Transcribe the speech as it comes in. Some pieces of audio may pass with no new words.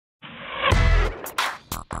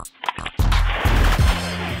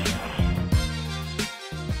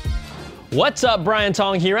What's up, Brian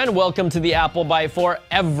Tong here, and welcome to the AppleByte for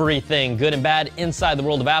everything good and bad inside the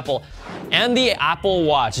world of Apple and the Apple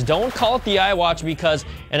Watch. Don't call it the iWatch because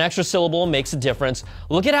an extra syllable makes a difference.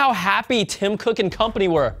 Look at how happy Tim Cook and company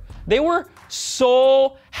were. They were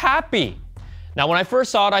so happy. Now, when I first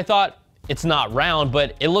saw it, I thought it's not round,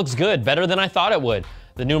 but it looks good, better than I thought it would.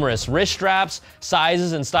 The numerous wrist straps,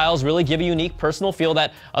 sizes, and styles really give a unique personal feel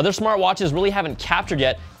that other smartwatches really haven't captured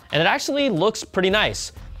yet, and it actually looks pretty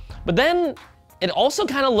nice. But then it also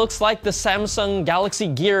kind of looks like the Samsung Galaxy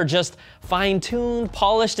Gear, just fine-tuned,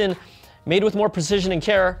 polished, and made with more precision and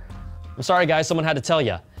care. I'm sorry guys, someone had to tell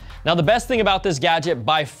you. Now the best thing about this gadget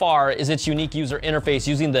by far is its unique user interface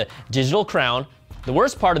using the digital crown. The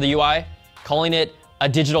worst part of the UI, calling it a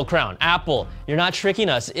digital crown. Apple, you're not tricking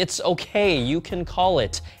us. It's okay, you can call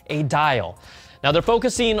it a dial. Now they're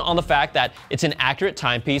focusing on the fact that it's an accurate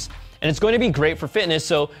timepiece, and it's going to be great for fitness,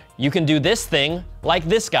 so you can do this thing like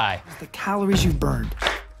this guy. The calories you've burned.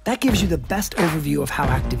 That gives you the best overview of how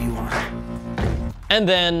active you are. And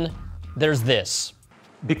then there's this.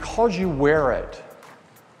 Because you wear it,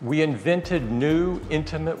 we invented new,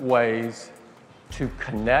 intimate ways to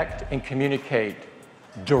connect and communicate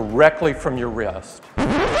directly from your wrist.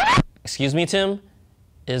 Excuse me, Tim?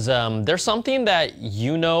 Is there something that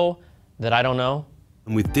you know that I don't know?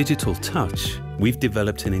 And with digital touch, we've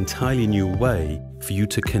developed an entirely new way for you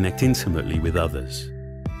to connect intimately with others.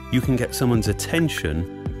 You can get someone's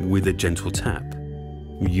attention with a gentle tap.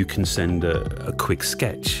 You can send a quick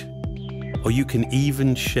sketch. Or you can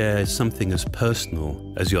even share something as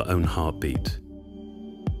personal as your own heartbeat.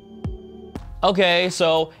 Okay,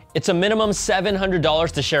 so it's a minimum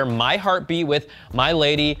 $700 to share my heartbeat with my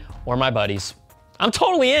lady or my buddies. I'm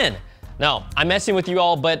totally in. No, I'm messing with you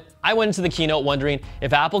all, but I went into the keynote wondering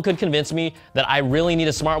if Apple could convince me that I really need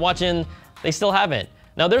a smartwatch, and they still haven't.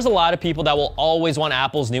 Now, there's a lot of people that will always want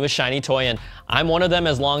Apple's newest shiny toy, and I'm one of them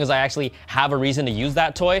as long as I actually have a reason to use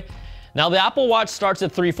that toy. Now, the Apple Watch starts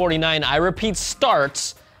at $349. I repeat,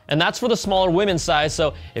 starts, and that's for the smaller women's size,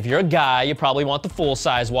 so if you're a guy, you probably want the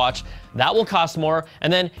full-size watch. That will cost more,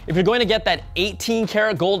 and then if you're going to get that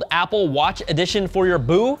 18-karat gold Apple Watch edition for your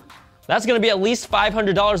boo, that's going to be at least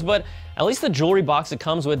 $500, but at least the jewelry box it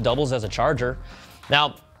comes with doubles as a charger.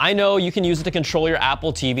 Now, I know you can use it to control your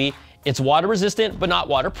Apple TV. It's water resistant, but not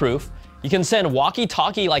waterproof. You can send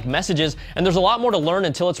walkie-talkie like messages, and there's a lot more to learn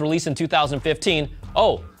until it's released in 2015.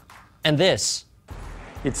 Oh, and this.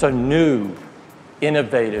 It's a new,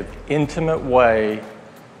 innovative, intimate way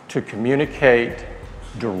to communicate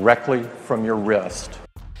directly from your wrist.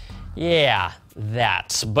 Yeah,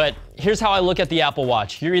 that. But here's how I look at the Apple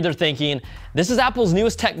Watch. You're either thinking, this is Apple's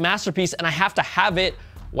newest tech masterpiece and I have to have it,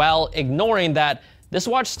 while ignoring that this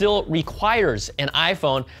watch still requires an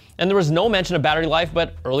iPhone, and there was no mention of battery life,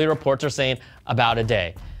 but early reports are saying about a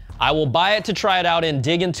day. I will buy it to try it out and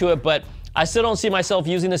dig into it, but I still don't see myself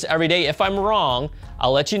using this every day. If I'm wrong,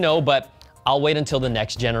 I'll let you know, but I'll wait until the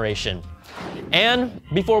next generation. And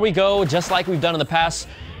before we go, just like we've done in the past,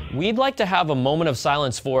 we'd like to have a moment of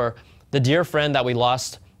silence for the dear friend that we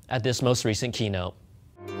lost at this most recent keynote.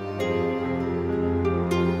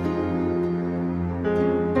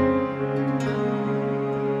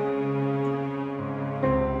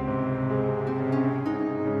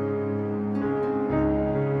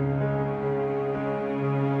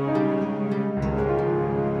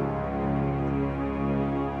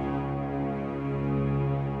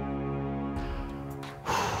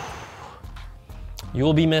 You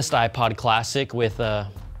will be missed, iPod Classic, with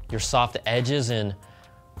your soft edges and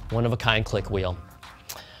one-of-a-kind click wheel.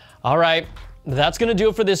 All right, that's gonna do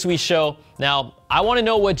it for this week's show. Now, I wanna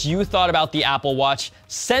know what you thought about the Apple Watch.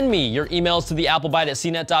 Send me your emails to the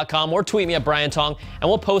AppleByte@CNET.com or tweet me at Brian Tong, and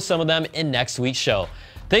we'll post some of them in next week's show.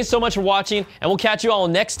 Thanks so much for watching, and we'll catch you all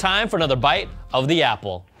next time for another bite of the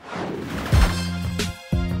Apple.